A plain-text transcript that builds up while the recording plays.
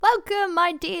Welcome,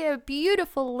 my dear,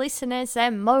 beautiful listeners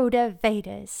and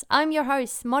motivators. I'm your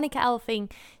host, Monica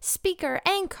Elfing, speaker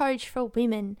and coach for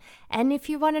women. And if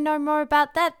you want to know more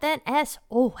about that, then as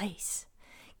always,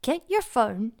 get your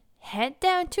phone, head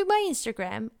down to my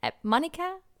Instagram at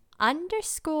Monica_coach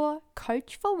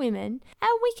for women,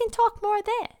 and we can talk more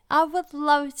there. I would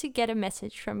love to get a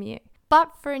message from you.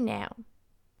 But for now,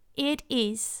 it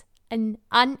is an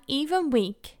uneven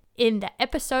week in the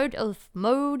episode of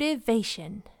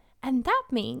motivation. And that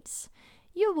means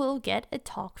you will get a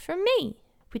talk from me.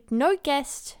 With no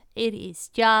guest, it is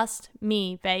just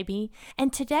me, baby.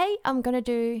 And today I'm going to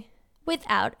do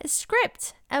without a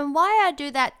script. And why I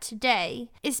do that today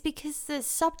is because the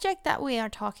subject that we are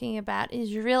talking about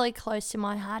is really close to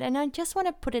my heart, and I just want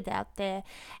to put it out there.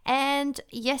 And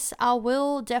yes, I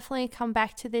will definitely come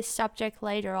back to this subject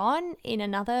later on in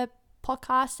another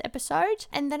podcast episode,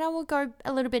 and then I will go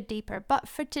a little bit deeper. But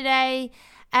for today,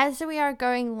 as we are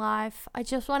going live, I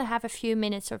just want to have a few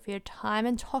minutes of your time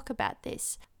and talk about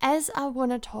this, as I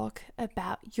want to talk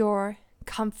about your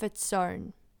comfort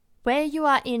zone, where you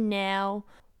are in now,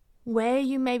 where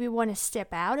you maybe want to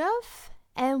step out of,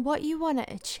 and what you want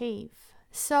to achieve.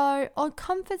 So our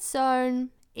comfort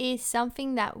zone is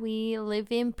something that we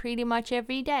live in pretty much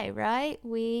every day, right?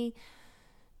 We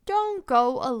don't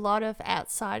go a lot of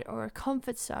outside our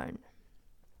comfort zone.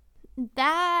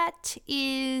 That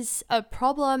is a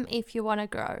problem if you want to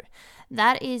grow.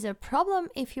 That is a problem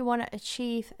if you want to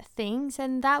achieve things,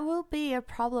 and that will be a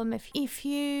problem if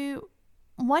you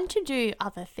want to do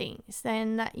other things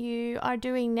than that you are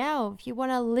doing now. If you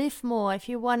want to live more, if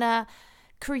you want to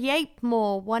create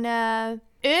more, want to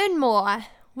earn more.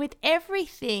 With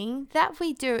everything that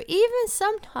we do, even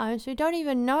sometimes we don't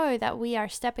even know that we are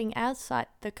stepping outside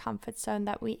the comfort zone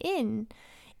that we're in.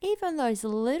 Even those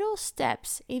little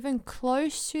steps, even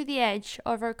close to the edge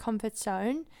of our comfort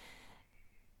zone,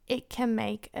 it can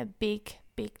make a big,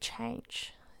 big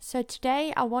change. So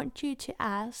today I want you to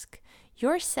ask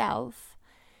yourself,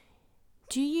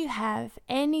 do you have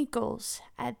any goals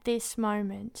at this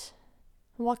moment?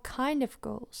 What kind of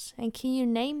goals? And can you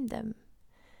name them?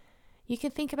 You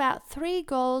can think about 3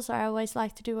 goals I always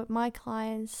like to do with my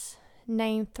clients.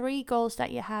 Name 3 goals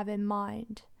that you have in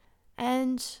mind.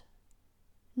 And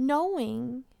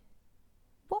knowing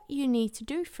what you need to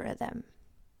do for them.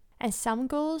 And some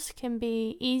goals can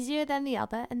be easier than the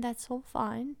other, and that's all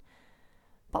fine.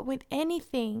 But with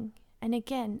anything, and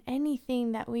again,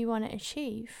 anything that we want to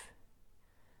achieve,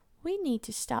 we need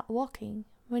to start walking.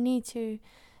 We need to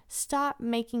start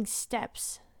making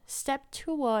steps. Step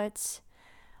towards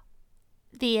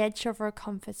the edge of our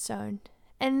comfort zone,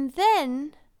 and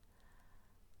then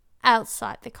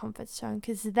outside the comfort zone,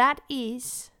 because that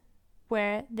is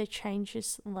where the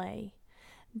changes lay.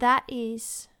 That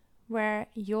is where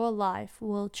your life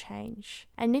will change.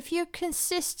 And if you're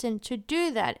consistent to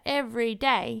do that every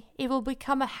day, it will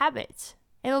become a habit.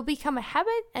 It will become a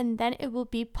habit, and then it will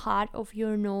be part of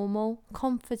your normal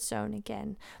comfort zone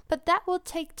again. But that will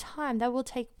take time. That will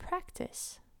take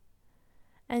practice.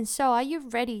 And so are you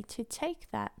ready to take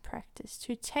that practice,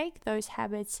 to take those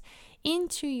habits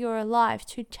into your life,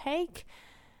 to take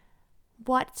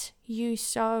what you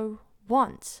so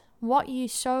want, what you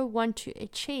so want to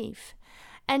achieve?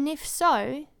 And if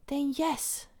so, then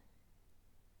yes,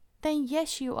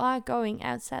 you are going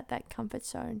outside that comfort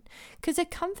zone. Because a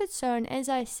comfort zone, as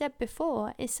I said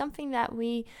before, is something that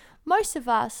most of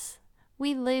us,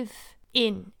 we live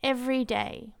in every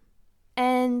day.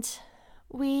 And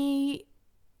we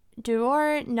do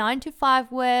our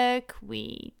 9-to-5 work,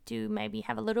 we do maybe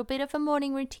have a little bit of a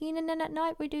morning routine, and then at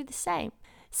night we do the same.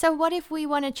 So what if we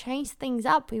want to change things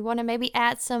up? We want to maybe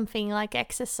add something like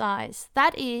exercise.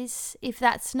 That is, if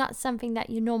that's not something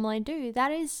that you normally do,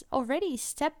 that is already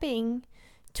stepping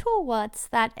towards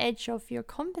that edge of your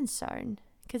comfort zone,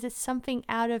 because it's something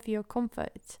out of your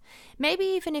comfort. Maybe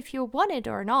even if you want it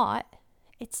or not,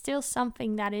 it's still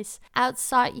something that is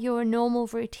outside your normal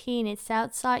routine. It's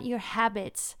outside your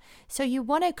habits. So you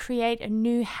want to create a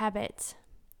new habit.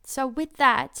 So with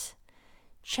that,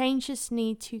 changes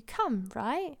need to come,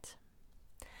 right?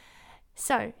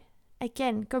 So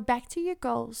again, go back to your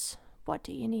goals. What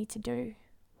do you need to do?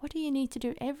 What do you need to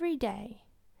do every day?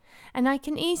 And I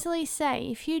can easily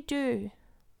say, if you do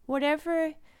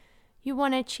whatever you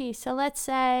want to achieve, so let's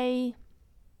say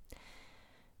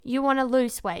you want to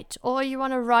lose weight or you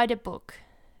want to write a book,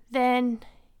 then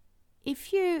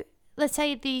if you, let's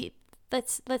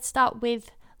start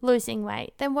with losing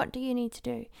weight, then what do you need to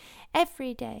do?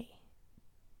 Every day,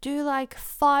 do like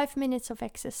 5 minutes of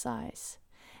exercise,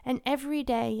 and every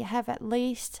day you have at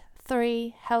least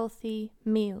 3 healthy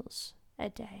meals a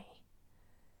day.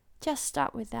 Just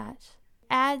start with that.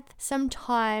 add some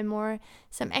time or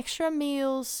some extra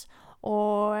meals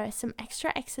or some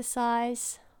extra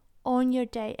exercise on your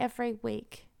day every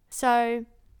week. So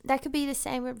that could be the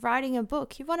same with writing a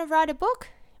book. You want to write a book?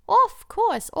 Of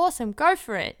course, awesome, go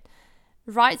for it.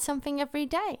 Write something every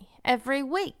day, every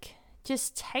week.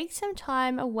 Just take some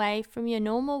time away from your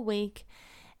normal week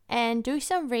and do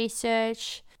some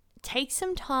research. Take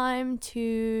some time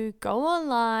to go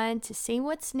online to see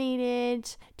what's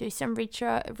needed, do some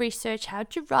research, how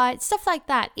to write, stuff like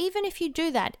that. Even if you do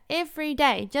that every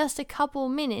day, just a couple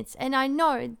minutes. And I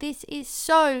know this is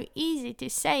so easy to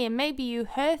say, and maybe you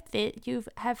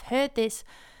have heard this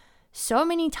so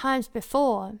many times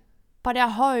before, but I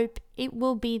hope it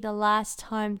will be the last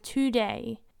time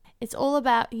today. It's all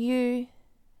about you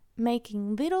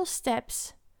making little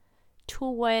steps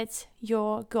towards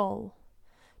your goal,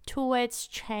 towards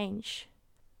change.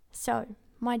 So,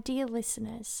 my dear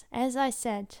listeners, as I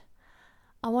said,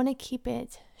 I want to keep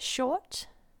it short.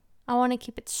 I want to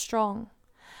keep it strong.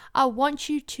 I want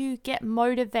you to get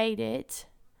motivated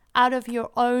out of your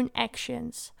own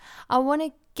actions. I want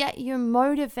to get you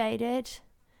motivated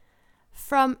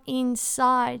from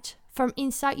inside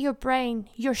your brain,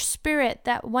 your spirit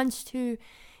that wants to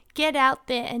get out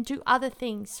there and do other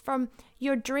things, from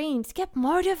your dreams. Get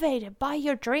motivated by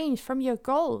your dreams, from your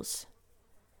goals.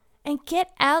 And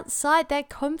get outside that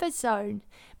comfort zone.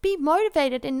 Be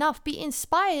motivated enough, be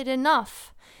inspired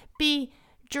enough, be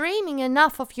dreaming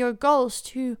enough of your goals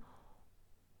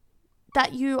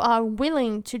that you are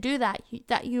willing to do that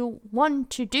you want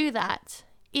to do that.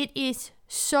 It is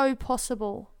so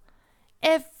possible.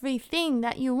 Everything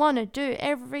that you want to do,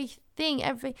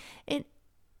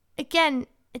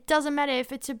 it doesn't matter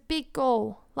if it's a big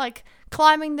goal, like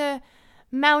climbing the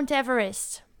Mount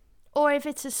Everest, or if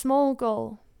it's a small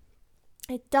goal.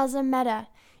 It doesn't matter.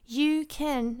 You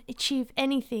can achieve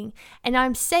anything. And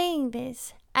I'm saying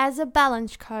this as a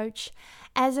balance coach,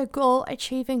 as a goal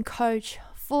achieving coach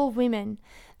for women,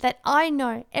 that I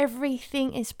know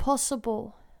everything is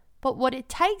possible. But what it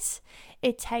takes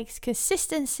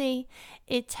consistency,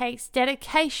 it takes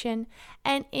dedication,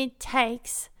 and it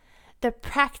takes the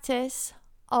practice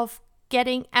of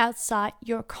getting outside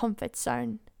your comfort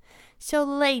zone. So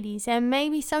ladies, and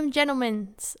maybe some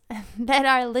gentlemen that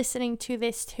are listening to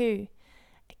this too,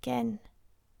 again,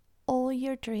 all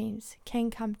your dreams can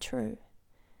come true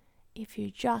if you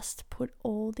just put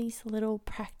all these little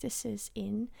practices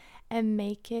in and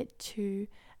make it to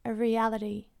a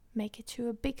reality, make it to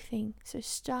a big thing. So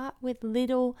start with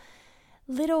little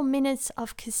minutes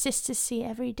of consistency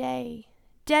every day.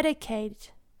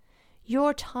 Dedicate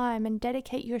your time and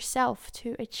dedicate yourself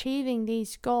to achieving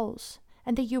these goals,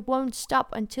 and that you won't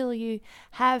stop until you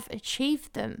have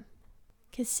achieved them.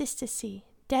 Consistency,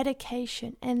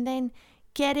 dedication, and then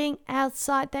getting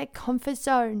outside that comfort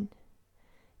zone.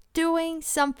 Doing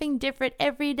something different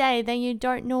every day than you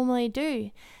don't normally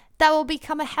do. That will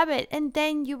become a habit, and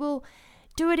then you will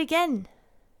do it again.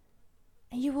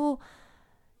 And you will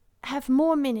have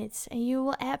more minutes, and you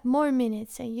will add more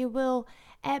minutes, and you will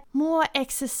add more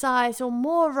exercise or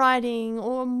more writing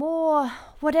or more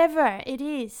whatever it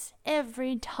is.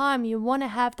 Every time you want to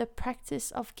have the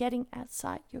practice of getting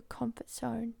outside your comfort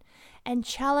zone and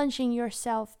challenging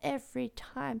yourself every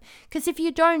time. Because if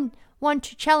you don't want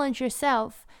to challenge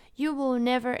yourself, you will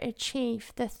never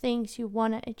achieve the things you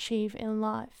want to achieve in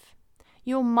life.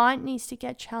 Your mind needs to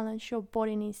get challenged, your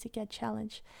body needs to get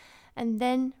challenged, and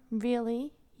then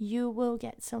really you will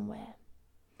get somewhere.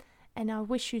 And I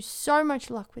wish you so much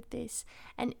luck with this.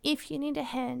 And if you need a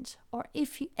hand, or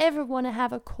if you ever want to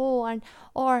have a call,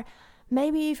 or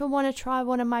maybe even want to try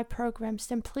one of my programs,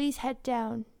 then please head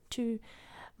down to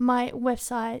my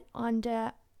website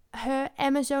under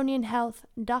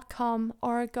heramazonianhealth.com,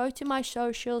 or go to my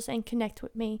socials and connect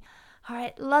with me. All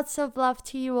right, lots of love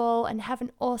to you all, and have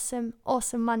an awesome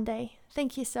Monday.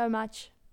 Thank you so much.